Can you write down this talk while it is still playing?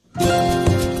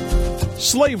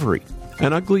Slavery,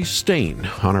 an ugly stain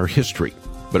on our history,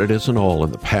 but it isn't all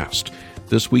in the past.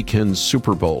 This weekend's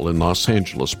Super Bowl in Los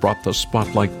Angeles brought the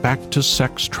spotlight back to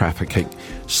sex trafficking.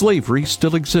 Slavery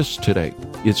still exists today.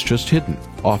 It's just hidden,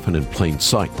 often in plain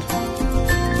sight.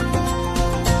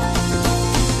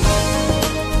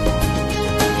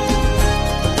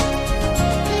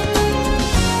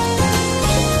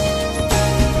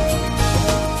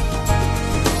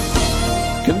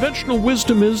 Conventional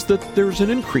wisdom is that there's an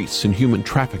increase in human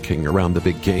trafficking around the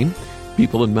big game.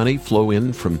 People and money flow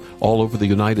in from all over the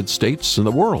United States and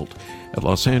the world. At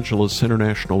Los Angeles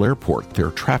International Airport, there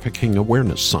are trafficking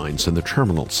awareness signs in the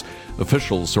terminals.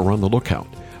 Officials are on the lookout.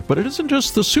 But it isn't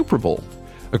just the Super Bowl.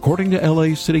 According to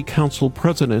LA City Council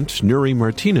President Nuri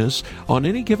Martinez, on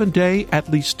any given day,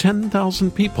 at least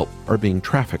 10,000 people are being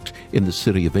trafficked in the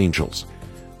City of Angels.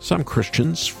 Some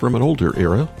Christians from an older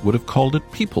era would have called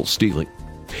it people stealing.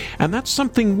 And that's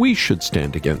something we should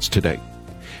stand against today.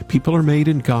 People are made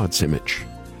in God's image.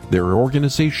 There are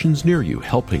organizations near you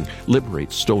helping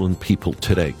liberate stolen people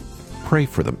today. Pray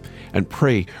for them, and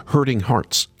pray hurting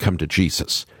hearts come to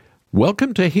Jesus.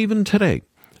 Welcome to Haven Today.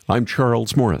 I'm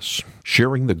Charles Morris,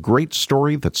 sharing the great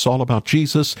story that's all about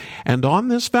Jesus. And on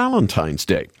this Valentine's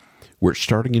Day, we're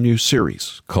starting a new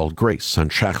series called Grace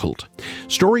Unshackled.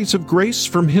 Stories of grace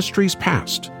from history's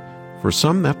past. For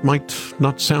some, that might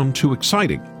not sound too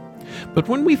exciting. But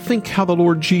when we think how the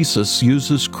Lord Jesus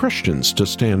uses Christians to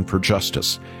stand for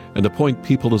justice and to point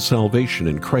people to salvation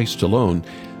in Christ alone,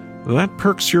 that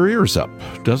perks your ears up,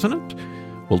 doesn't it?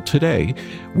 Well, today,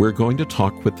 we're going to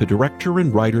talk with the director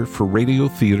and writer for Radio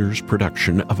Theater's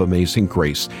production of Amazing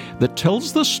Grace that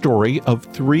tells the story of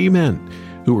three men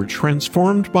who were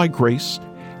transformed by grace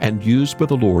and used by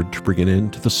the Lord to bring an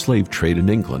end to the slave trade in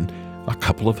England a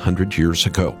couple of hundred years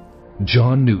ago.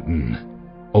 John Newton,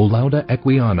 Olaudah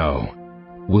Equiano,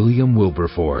 William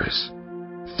Wilberforce.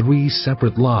 Three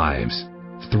separate lives,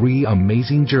 three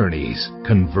amazing journeys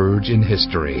converge in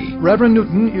history. Reverend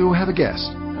Newton, you have a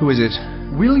guest. Who is it?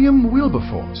 William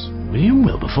Wilberforce. William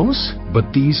Wilberforce?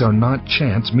 But these are not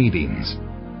chance meetings.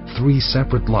 Three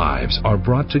separate lives are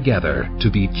brought together to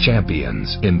be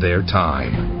champions in their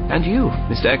time. And you,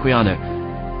 Mr. Equiano,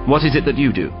 what is it that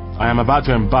you do? I am about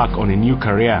to embark on a new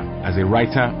career as a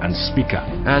writer and speaker.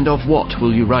 And of what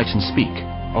will you write and speak?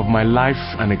 Of my life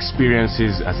and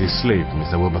experiences as a slave,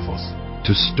 Mr. Wilberforce.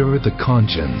 To stir the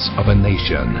conscience of a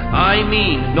nation. I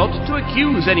mean not to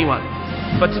accuse anyone,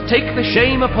 but to take the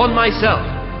shame upon myself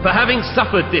for having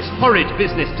suffered this horrid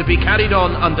business to be carried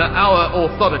on under our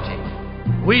authority.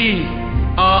 We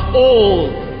are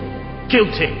all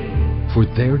guilty. For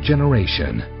their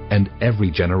generation and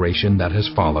every generation that has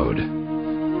followed.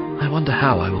 I wonder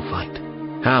how I will fight.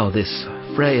 How this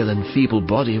frail and feeble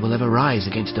body will ever rise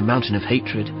against a mountain of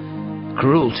hatred,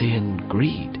 cruelty, and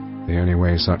greed. The only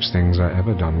way such things are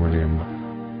ever done, William,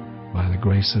 by the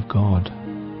grace of God.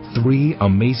 Three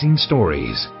amazing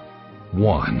stories.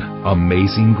 One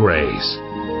amazing grace.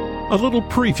 A little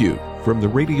preview from the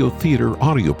Radio Theater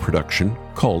audio production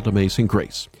called Amazing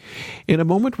Grace. In a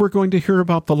moment, we're going to hear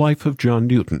about the life of John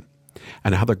Newton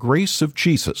and how the grace of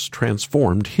Jesus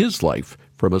transformed his life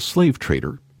from a slave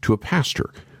trader to a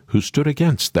pastor who stood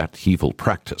against that evil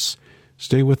practice.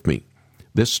 Stay with me.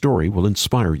 This story will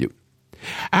inspire you.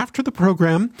 After the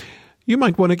program, you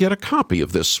might want to get a copy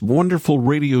of this wonderful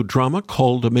radio drama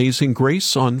called Amazing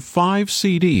Grace on 5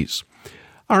 CDs.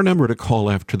 Our number to call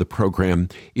after the program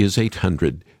is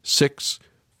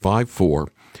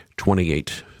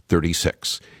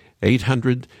 800-654-2836,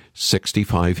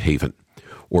 800-65-HAVEN.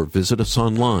 Or visit us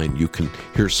online. You can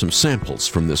hear some samples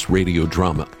from this radio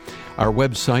drama. Our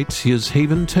website is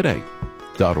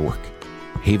haventoday.org,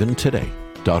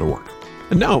 haventoday.org.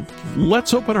 And now,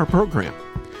 let's open our program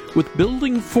with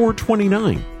Building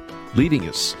 429, leading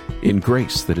us in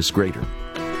grace that is greater.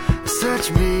 Search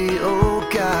me, oh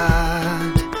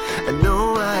God, and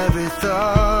know every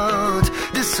thought,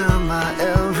 discern my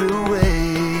every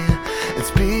way, and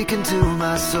speak into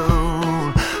my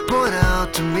soul. Point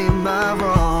out to me my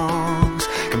wrongs,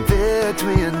 convict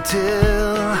me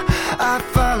until I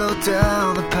follow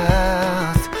down the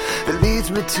path that leads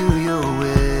me to your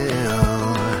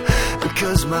will.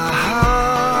 Because my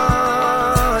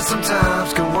heart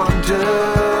sometimes can wander,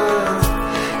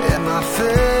 and my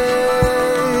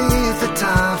faith at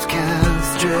times can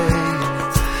stray.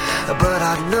 But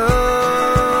I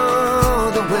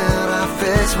know that when I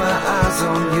fix my eyes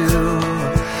on you,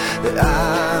 that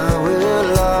I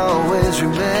will always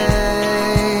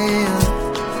remain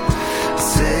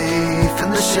safe in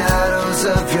the shadows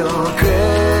of your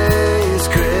grace,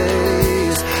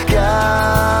 grace,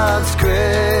 God's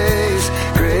grace,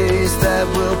 grace that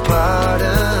will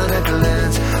pardon and cleanse.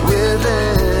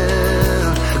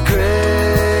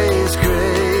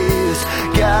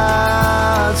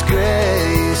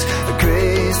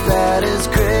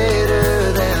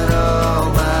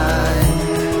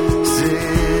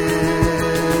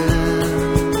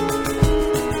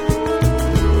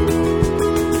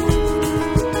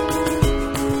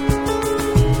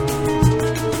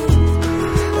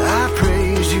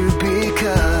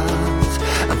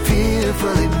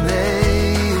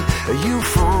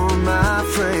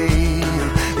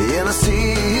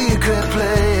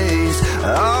 place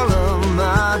all of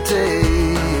my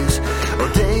days. Oh,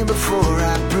 day before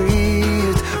I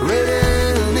breathed,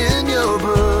 written in your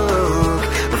book,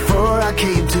 before I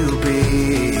came to be.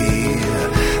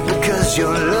 Because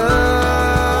your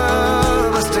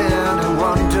love, I stand in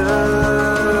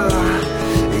wonder.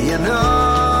 You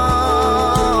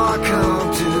know, I come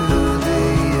to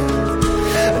thee,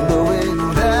 knowing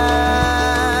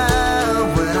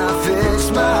that when I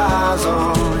fix my eyes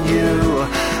on you,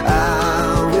 I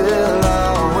will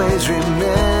always remain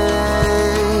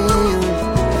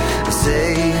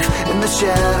safe in the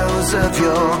shadows of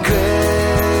your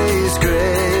grace,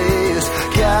 grace,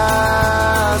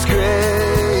 God's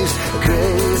grace,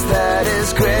 grace that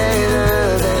is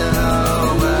greater than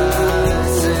all my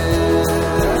sins,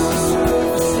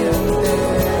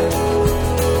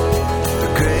 the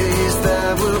grace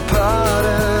that will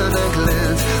pardon and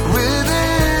cleanse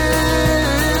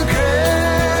within.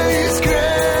 Grace,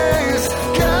 grace,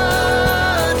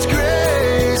 God's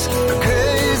grace, a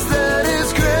grace that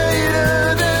is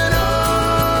greater than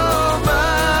all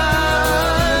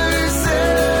my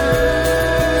sin.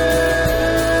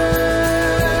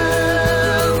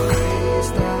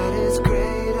 Grace that is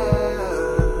greater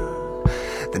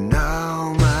than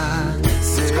all my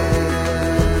sin.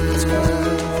 Greater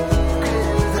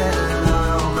than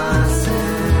all my sin.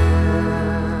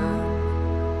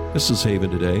 This is Haven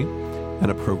Today,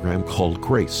 and a program called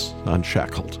Grace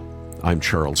Unshackled. I'm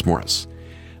Charles Morris.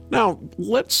 Now,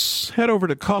 let's head over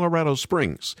to Colorado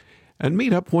Springs and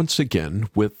meet up once again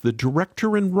with the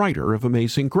director and writer of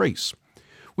Amazing Grace.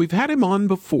 We've had him on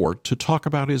before to talk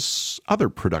about his other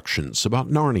productions about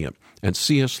Narnia and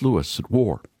C.S. Lewis at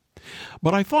war.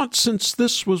 But I thought since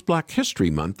this was Black History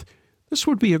Month, this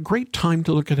would be a great time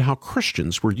to look at how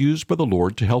Christians were used by the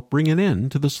Lord to help bring an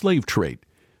end to the slave trade.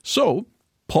 So,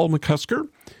 Paul McCusker,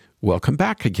 welcome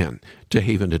back again to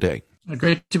Haven Today.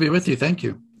 Great to be with you. Thank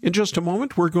you. In just a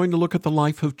moment, we're going to look at the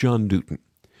life of John Newton.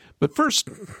 But first,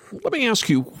 let me ask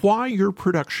you why your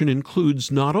production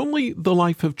includes not only the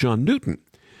life of John Newton,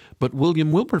 but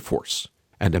William Wilberforce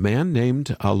and a man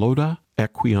named Aloda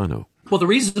Equiano. Well, the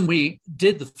reason we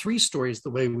did the three stories the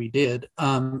way we did,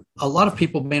 a lot of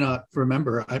people may not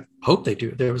remember. I hope they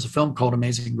do. There was a film called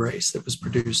Amazing Grace that was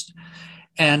produced.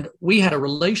 And we had a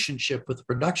relationship with the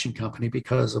production company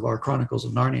because of our Chronicles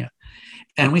of Narnia.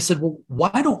 And we said, well,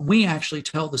 why don't we actually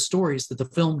tell the stories that the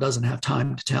film doesn't have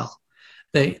time to tell?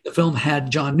 The film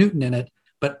had John Newton in it,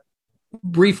 but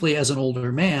briefly as an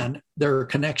older man, there are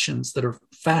connections that are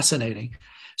fascinating.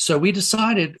 So we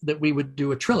decided that we would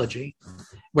do a trilogy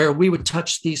where we would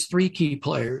touch these three key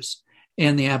players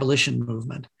in the abolition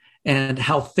movement and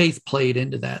how faith played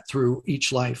into that through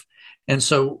each life. And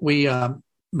so we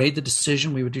made the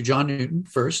decision we would do John Newton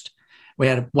first. We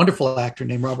had a wonderful actor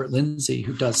named Robert Lindsay,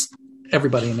 who does,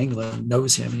 everybody in England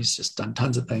knows him. He's just done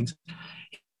tons of things.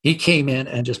 He came in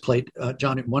and just played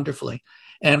John Newton wonderfully.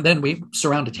 And then we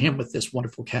surrounded him with this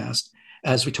wonderful cast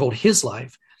as we told his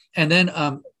life. And then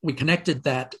we connected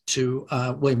that to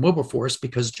William Wilberforce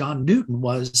because John Newton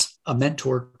was a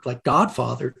mentor, like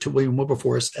godfather to William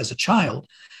Wilberforce as a child.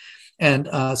 And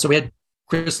so we had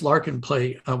Chris Larkin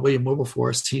play William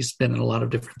Wilberforce. He's been in a lot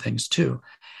of different things too.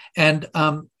 And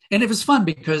it was fun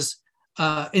because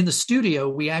in the studio,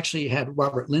 we actually had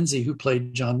Robert Lindsay, who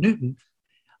played John Newton,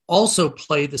 also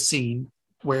play the scene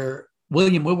where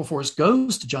William Wilberforce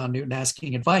goes to John Newton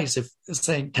asking advice,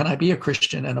 saying, can I be a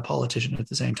Christian and a politician at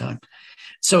the same time?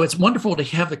 So it's wonderful to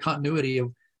have the continuity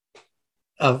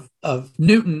of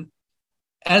Newton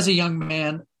as a young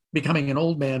man becoming an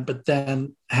old man, but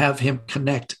then have him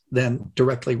connect then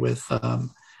directly with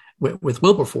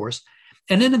Wilberforce.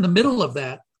 And then in the middle of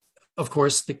that, of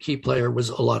course, the key player was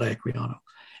Aloda Equiano,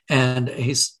 and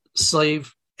he's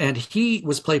slave, and he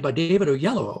was played by David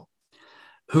Oyelowo,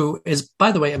 who is,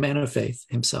 by the way, a man of faith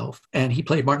himself. And he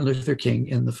played Martin Luther King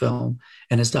in the film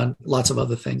and has done lots of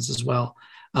other things as well.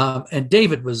 And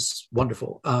David was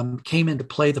wonderful, came in to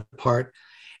play the part.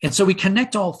 And so we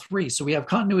connect all three. So we have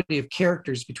continuity of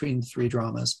characters between the three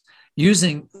dramas,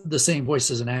 using the same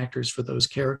voices and actors for those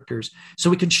characters. So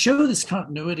we can show this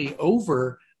continuity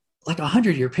over like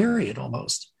 100-year period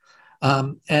almost,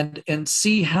 and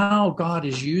see how God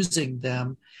is using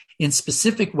them in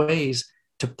specific ways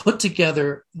to put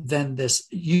together then this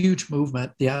huge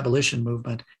movement, the abolition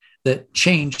movement, that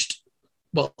changed,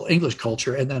 well, English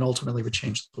culture and then ultimately would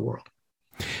change the world.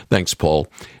 Thanks, Paul.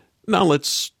 Now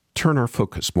let's turn our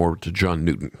focus more to John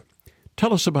Newton.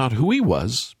 Tell us about who he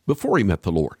was before he met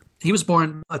the Lord. He was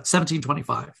born at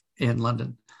 1725 in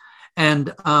London.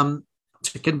 And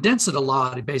to condense it a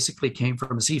lot, he basically came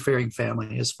from a seafaring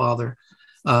family. His father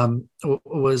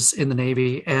was in the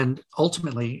Navy, and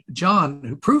ultimately John,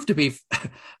 who proved to be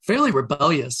fairly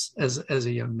rebellious as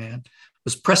a young man,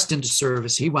 was pressed into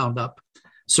service. He wound up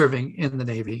serving in the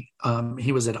Navy.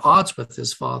 He was at odds with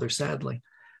his father, sadly,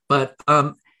 but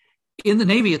in the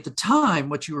Navy at the time,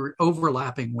 what you were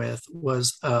overlapping with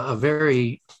was a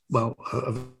very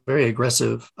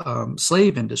aggressive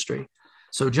slave industry.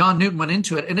 So John Newton went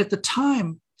into it, and at the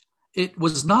time, it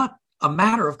was not a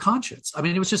matter of conscience. I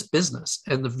mean, it was just business.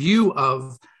 And the view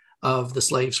of the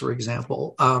slaves, for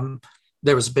example,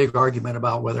 there was a big argument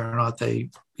about whether or not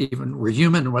they even were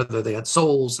human, whether they had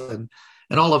souls, and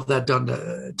all of that done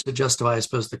to justify, I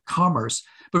suppose, the commerce.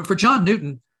 But for John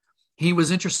Newton, he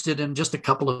was interested in just a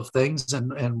couple of things,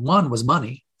 and one was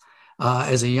money.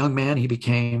 As a young man, he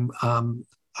became,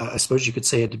 I suppose you could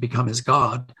say, it to become his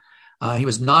god. He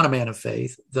was not a man of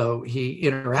faith, though he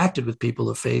interacted with people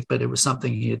of faith, but it was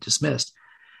something he had dismissed.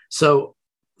 So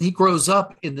he grows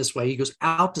up in this way. He goes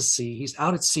out to sea. He's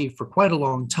out at sea for quite a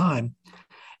long time.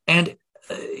 And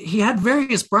he had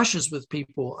various brushes with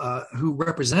people who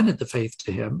represented the faith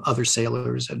to him, other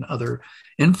sailors and other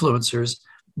influencers,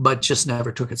 but just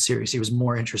never took it serious. He was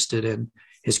more interested in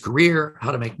his career,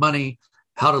 how to make money,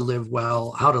 how to live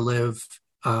well, how to live,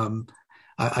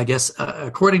 I guess,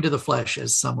 according to the flesh,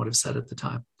 as some would have said at the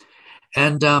time.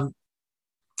 And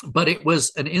but it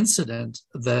was an incident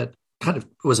that kind of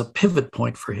was a pivot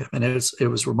point for him. And it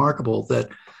was remarkable that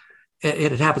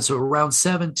it had happened. So around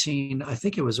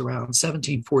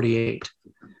 1748.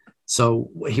 So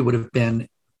he would have been,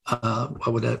 what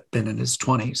would have been in his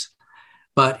 20s.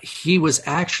 But he was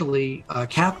actually a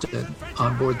captain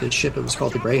on board this ship. It was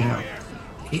called the Greyhound.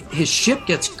 His ship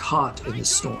gets caught in this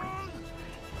storm.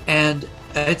 And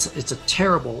it's a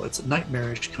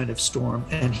nightmarish kind of storm.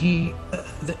 And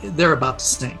they're about to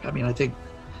sink. I mean, I think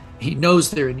he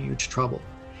knows they're in huge trouble.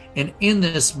 And in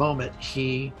this moment,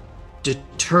 he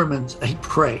determines, he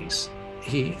prays.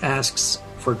 He asks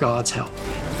for God's help.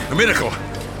 A miracle.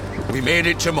 We made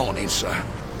it to morning, sir.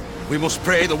 We must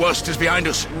pray the worst is behind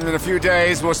us. In a few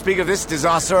days, we'll speak of this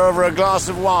disaster over a glass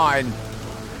of wine.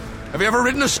 Have you ever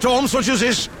ridden a storm such as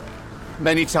this?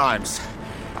 Many times.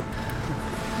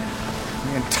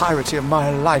 The entirety of my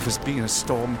life has been a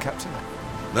storm, Captain.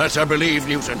 That I believe,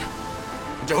 Newton.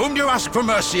 And to whom do you ask for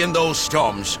mercy in those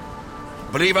storms?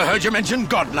 I believe I heard you mention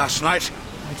God last night.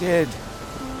 I did.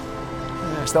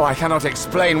 Yes, though I cannot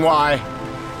explain why.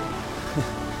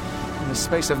 In the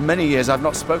space of many years, I've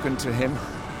not spoken to him.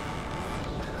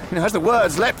 As the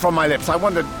words leapt from my lips, I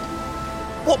wondered,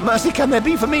 what mercy can there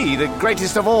be for me, the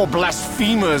greatest of all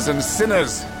blasphemers and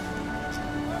sinners?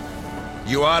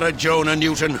 You are a Jonah,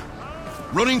 Newton,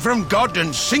 running from God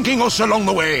and sinking us along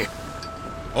the way.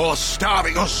 Or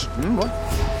starving us. What?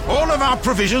 All of our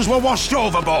provisions were washed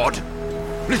overboard.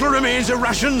 Little remains of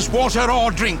rations, water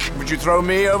or drink. Would you throw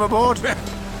me overboard?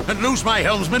 And lose my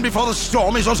helmsman before the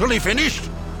storm is utterly finished?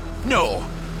 No.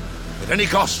 At any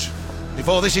cost.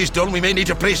 Before this is done, we may need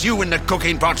to place you in the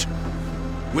cooking pot.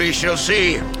 We shall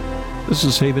see. This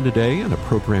is Haven Today and a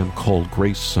program called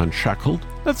Grace Unshackled.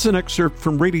 That's an excerpt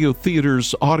from Radio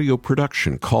Theater's audio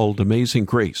production called Amazing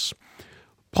Grace.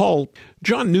 Paul,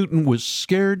 John Newton was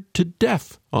scared to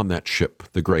death on that ship,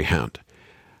 the Greyhound.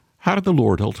 How did the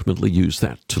Lord ultimately use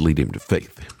that to lead him to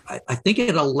faith? I think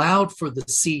it allowed for the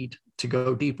seed to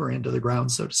go deeper into the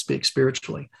ground, so to speak,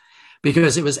 spiritually.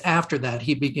 Because it was after that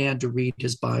he began to read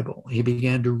his Bible. He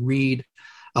began to read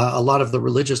a lot of the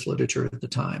religious literature at the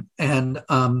time, and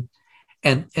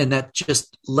that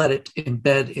just let it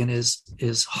embed in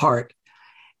his heart.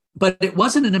 But it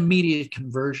wasn't an immediate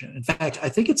conversion. In fact, I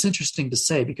think it's interesting to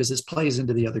say, because this plays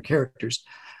into the other characters,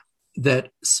 that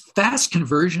fast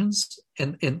conversions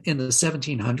in the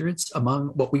 1700s among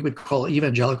what we would call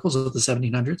evangelicals of the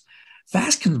 1700s,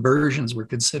 fast conversions were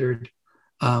considered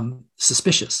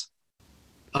suspicious.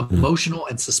 Emotional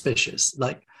and suspicious.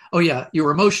 Like, oh yeah,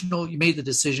 you're emotional, you made the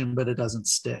decision, but it doesn't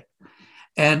stick.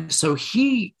 And so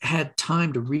he had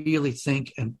time to really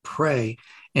think and pray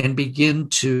and begin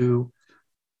to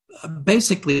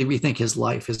basically rethink his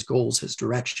life, his goals, his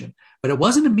direction. But it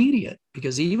wasn't immediate,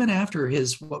 because even after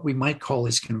his, what we might call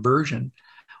his conversion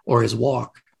or his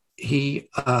walk, he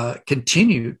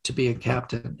continued to be a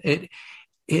captain. It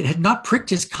had not pricked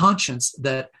his conscience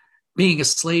that being a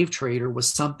slave trader was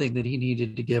something that he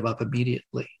needed to give up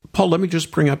immediately. Paul, let me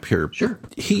just bring up here. Sure.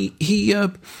 He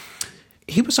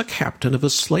was a captain of a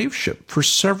slave ship for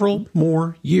several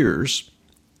more years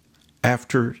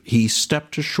after he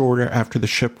stepped ashore after the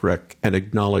shipwreck and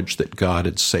acknowledged that God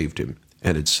had saved him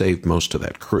and had saved most of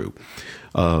that crew.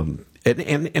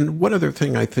 And one other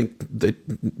thing I think that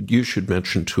you should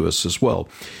mention to us as well.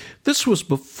 This was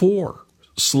before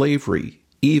slavery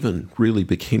even really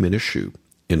became an issue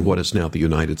in what is now the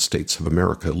United States of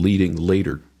America, leading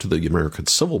later to the American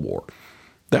Civil War.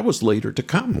 That was later to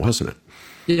come, wasn't it?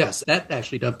 Yes, that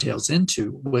actually dovetails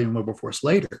into William Wilberforce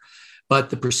later. But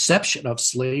the perception of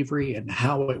slavery and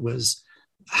how it was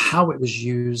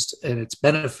used and its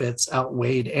benefits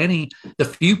outweighed the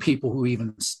few people who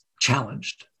even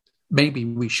challenged, maybe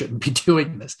we shouldn't be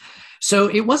doing this. So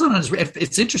it wasn't on his,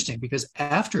 it's interesting because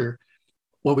after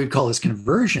what we'd call his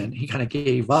conversion, he kind of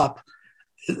gave up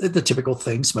the typical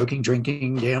things: smoking,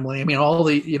 drinking, gambling. I mean, all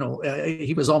the,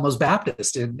 he was almost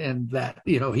Baptist in that,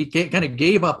 he kind of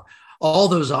gave up all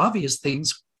those obvious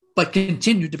things, but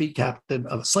continued to be captain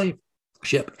of a slave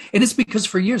ship. And it's because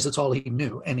for years, that's all he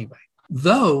knew anyway.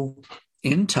 Though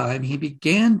in time, he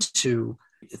began to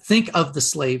think of the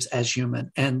slaves as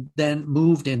human and then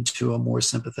moved into a more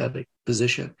sympathetic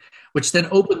position, which then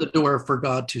opened the door for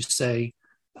God to say,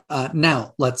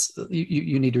 now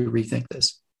you need to rethink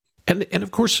this. And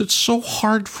of course, it's so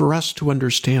hard for us to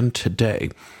understand today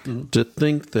to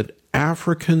think that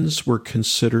Africans were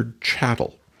considered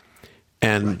chattel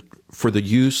and for the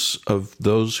use of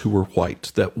those who were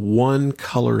white, that one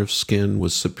color of skin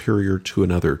was superior to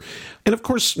another. And of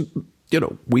course,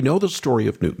 we know the story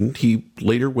of Newton. He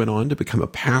later went on to become a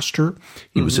pastor.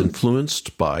 He was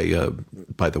influenced by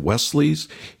the Wesleys.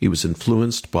 He was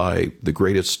influenced by the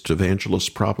greatest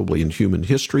evangelist probably in human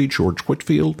history, George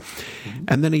Whitefield.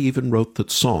 And then he even wrote the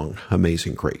song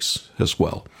Amazing Grace as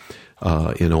well,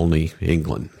 in only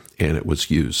England, and it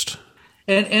was used.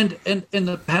 And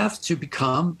the path to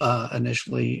become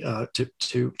initially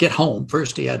to get home,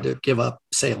 first he had to give up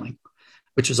sailing,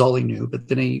 which is all he knew, but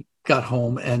then he got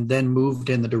home and then moved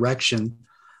in the direction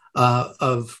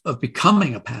of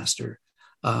becoming a pastor.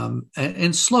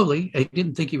 And slowly, he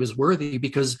didn't think he was worthy,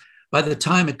 because by the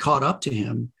time it caught up to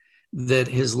him that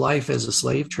his life as a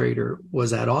slave trader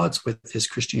was at odds with his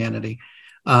Christianity,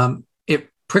 it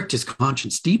pricked his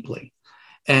conscience deeply.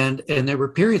 And there were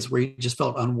periods where he just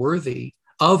felt unworthy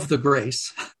of the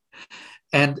grace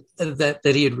and that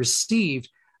he had received.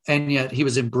 And yet he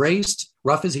was embraced,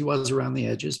 rough as he was around the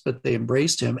edges, but they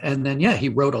embraced him. And then, he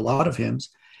wrote a lot of hymns,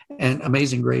 and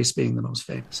Amazing Grace being the most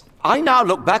famous. I now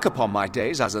look back upon my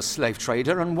days as a slave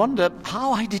trader and wonder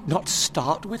how I did not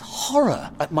start with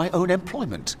horror at my own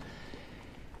employment.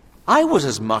 I was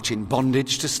as much in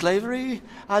bondage to slavery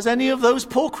as any of those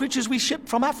poor creatures we shipped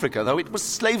from Africa, though it was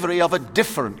slavery of a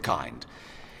different kind.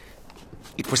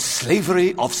 It was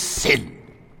slavery of sin,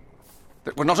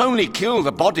 that will not only kill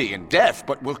the body in death,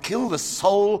 but will kill the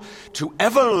soul to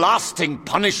everlasting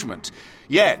punishment.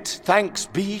 Yet, thanks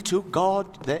be to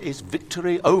God, there is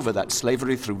victory over that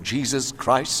slavery through Jesus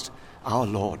Christ our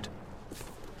Lord.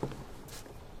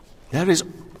 There is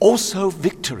also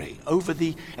victory over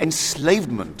the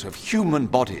enslavement of human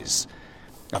bodies,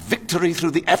 a victory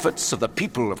through the efforts of the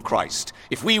people of Christ,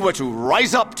 if we were to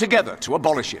rise up together to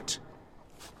abolish it.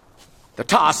 The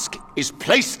task is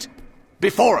placed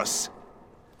before us.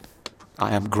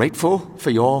 I am grateful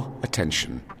for your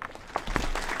attention.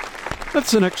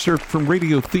 That's an excerpt from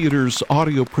Radio Theater's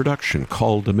audio production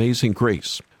called Amazing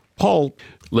Grace. Paul,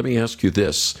 let me ask you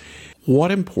this.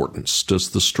 What importance does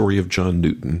the story of John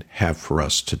Newton have for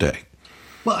us today?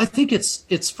 Well, I think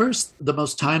it's first the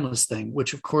most timeless thing,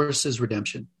 which of course is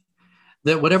redemption.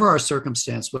 That whatever our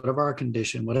circumstance, whatever our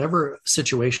condition, whatever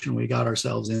situation we got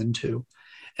ourselves into,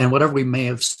 and whatever we may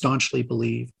have staunchly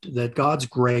believed, that God's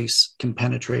grace can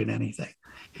penetrate anything,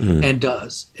 and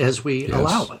does, as we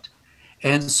allow it.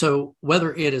 And so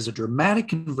whether it is a dramatic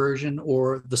conversion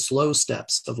or the slow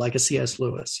steps of, like a C.S.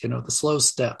 Lewis, the slow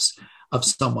steps of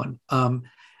someone,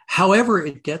 however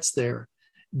it gets there,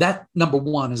 that, number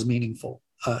one, is meaningful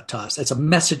to us. It's a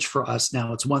message for us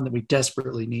now. It's one that we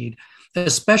desperately need,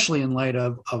 especially in light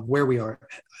of where we are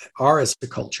as a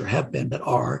culture, have been, but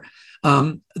are,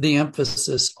 the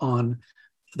emphasis on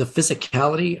the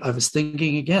physicality. I was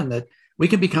thinking again that we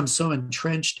can become so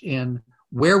entrenched in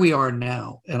where we are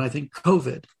now. And I think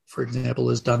COVID, for example,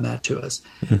 has done that to us,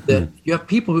 that you have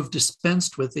people who've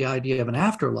dispensed with the idea of an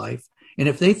afterlife. And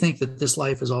if they think that this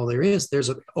life is all there is, there's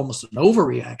almost an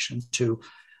overreaction to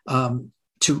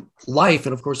life.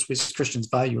 And of course, we as Christians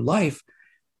value life,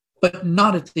 but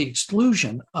not at the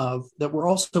exclusion of that we're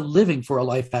also living for a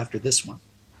life after this one.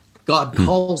 God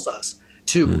calls us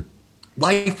to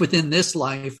life within this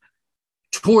life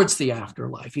towards the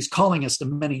afterlife. He's calling us to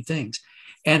many things.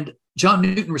 And John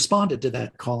Newton responded to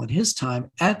that call in his time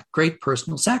at great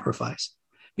personal sacrifice,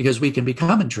 because we can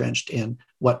become entrenched in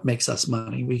what makes us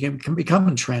money. We can become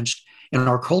entrenched in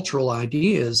our cultural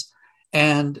ideas,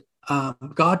 and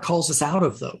God calls us out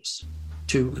of those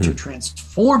to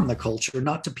transform the culture,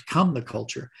 not to become the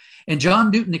culture. And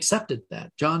John Newton accepted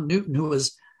that. John Newton, who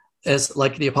was, as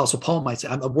like the Apostle Paul might say,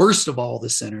 I'm the worst of all the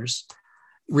sinners,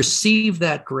 received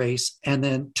that grace and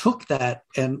then took that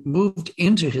and moved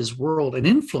into his world and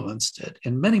influenced it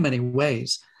in many, many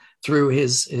ways through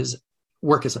his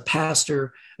work as a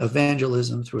pastor,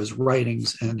 evangelism, through his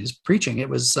writings and his preaching. It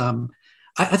was,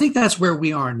 I think that's where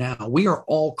we are now. We are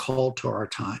all called to our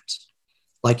times,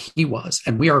 like he was,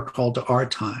 and we are called to our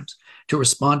times to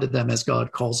respond to them as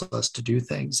God calls us to do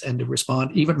things, and to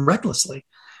respond even recklessly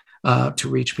to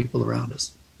reach people around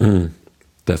us.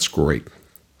 That's great.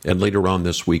 And later on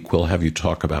this week, we'll have you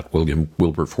talk about William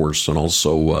Wilberforce and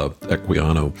also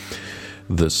Equiano,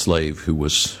 the slave who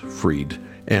was freed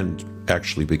and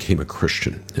actually became a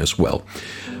Christian as well.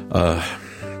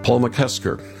 Paul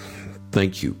McCusker,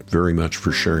 thank you very much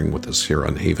for sharing with us here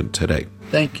on Haven today.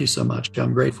 Thank you so much.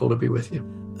 I'm grateful to be with you.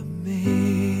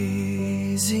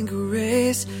 Amazing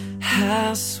grace,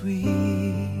 how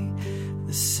sweet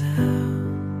the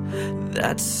sound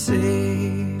that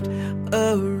saved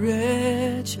a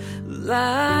wretch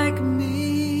like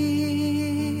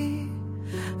me.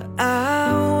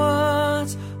 I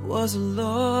once was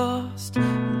lost,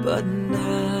 but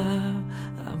now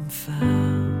I'm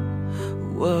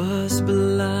found. Was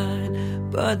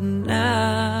blind, but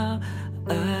now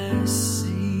I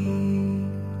see.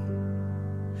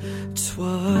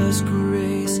 'Twas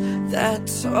grace that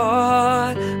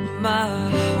taught my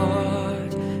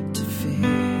heart to fear,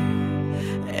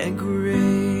 and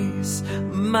grace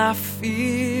my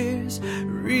fears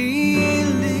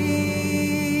relieved.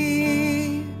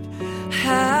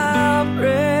 How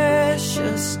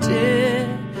precious did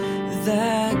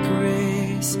that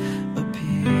grace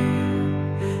appear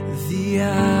the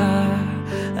hour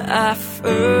I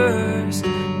first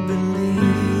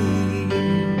believed.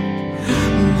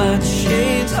 My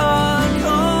chains are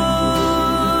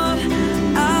gone,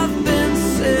 I've been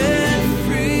set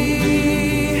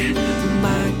free.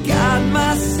 My God,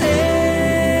 my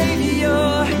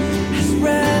Savior has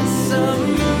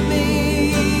ransomed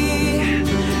me,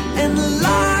 and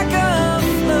like a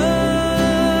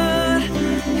flood,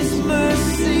 His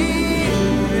mercy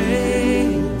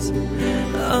reigns,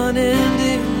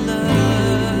 unending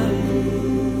love,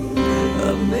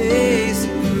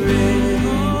 amazing grace.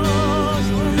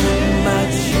 My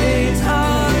chains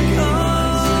are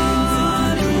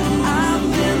gone, I've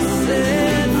been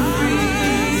set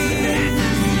free.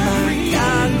 My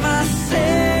God, my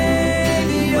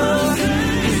Savior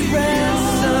has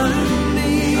ransomed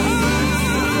me,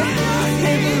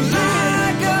 and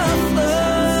like a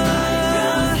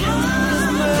flood, His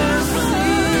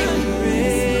mercy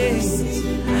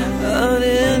reigns,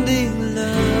 unending love,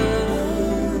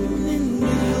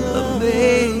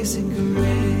 amazing grace.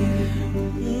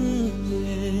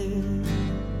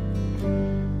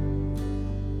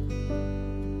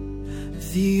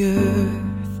 The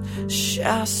earth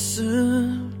shall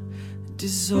soon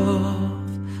dissolve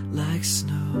like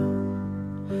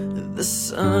snow. The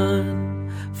sun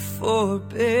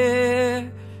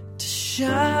forbear to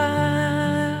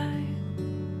shine,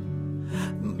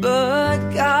 but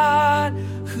God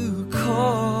who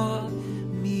called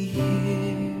me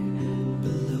here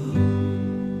below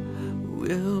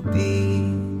will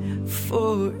be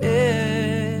forever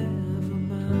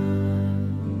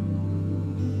mine,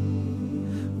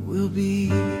 will be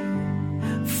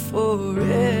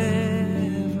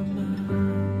forever mine.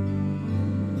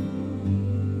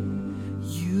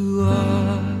 You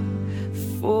are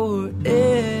forever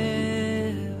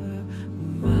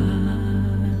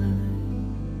mine.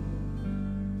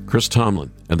 Chris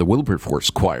Tomlin and the Wilberforce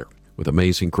Choir with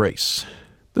Amazing Grace.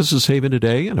 This is Haven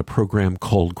Today and a program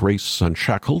called Grace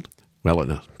Unshackled. Well,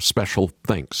 and a special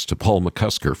thanks to Paul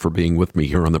McCusker for being with me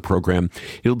here on the program.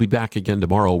 He'll be back again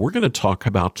tomorrow. We're going to talk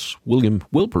about William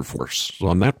Wilberforce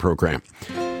on that program.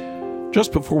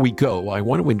 Just before we go, I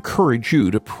want to encourage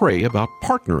you to pray about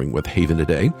partnering with Haven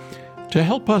Today to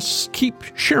help us keep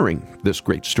sharing this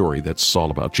great story that's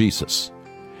all about Jesus.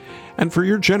 And for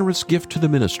your generous gift to the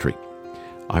ministry,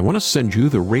 I want to send you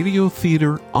the radio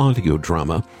theater audio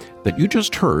drama that you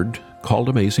just heard called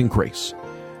Amazing Grace.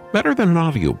 Better than an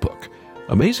audiobook,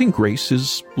 Amazing Grace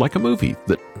is like a movie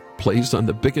that plays on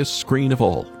the biggest screen of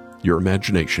all, your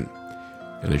imagination.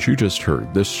 And as you just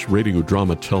heard, this radio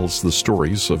drama tells the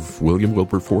stories of William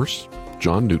Wilberforce,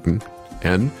 John Newton,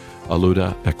 and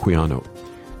Olaudah Equiano,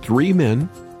 3 men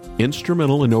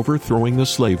instrumental in overthrowing the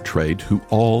slave trade who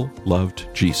all loved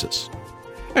Jesus.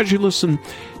 As you listen,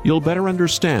 you'll better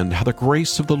understand how the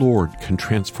grace of the Lord can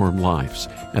transform lives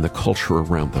and the culture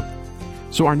around them.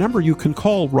 So our number you can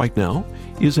call right now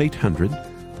is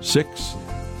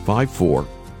 800-6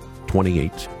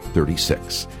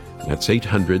 800-854-2836. That's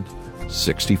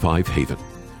 800-65-HAVEN.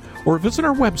 Or visit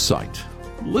our website.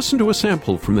 Listen to a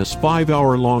sample from this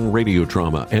 5-hour-long radio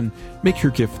drama and make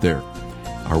your gift there.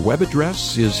 Our web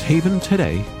address is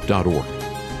haventoday.org.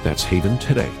 That's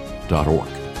haventoday.org.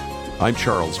 I'm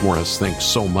Charles Morris. Thanks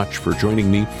so much for joining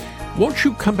me. Won't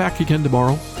you come back again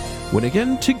tomorrow, when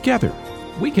again together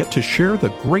we get to share the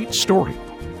great story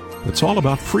that's all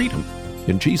about freedom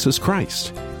in Jesus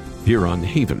Christ, here on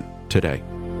Haven Today.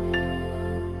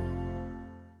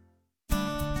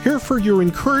 Here for your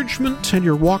encouragement and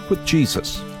your walk with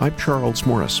Jesus, I'm Charles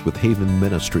Morris with Haven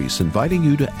Ministries, inviting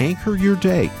you to anchor your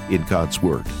day in God's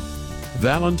Word.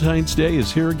 Valentine's Day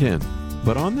is here again,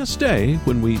 but on this day,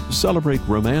 when we celebrate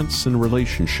romance and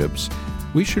relationships,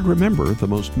 we should remember the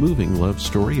most moving love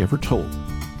story ever told.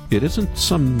 It isn't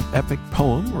some epic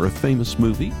poem or a famous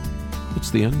movie. It's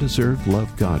the undeserved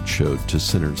love God showed to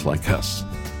sinners like us.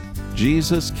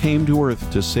 Jesus came to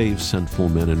earth to save sinful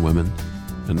men and women,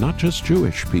 and not just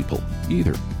Jewish people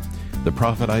either. The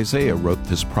prophet Isaiah wrote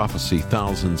this prophecy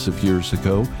thousands of years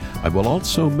ago. I will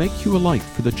also make you a light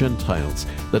for the Gentiles,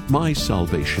 that my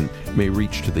salvation may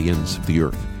reach to the ends of the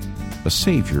earth. A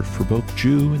Savior for both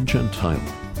Jew and Gentile,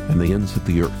 and the ends of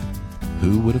the earth.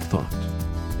 Who would have thought?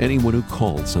 Anyone who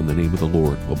calls on the name of the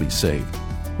Lord will be saved.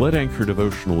 Let Anchor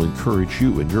Devotional encourage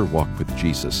you in your walk with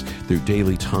Jesus through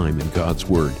daily time in God's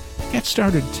Word. Get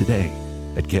started today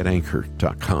at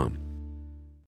getanchor.com.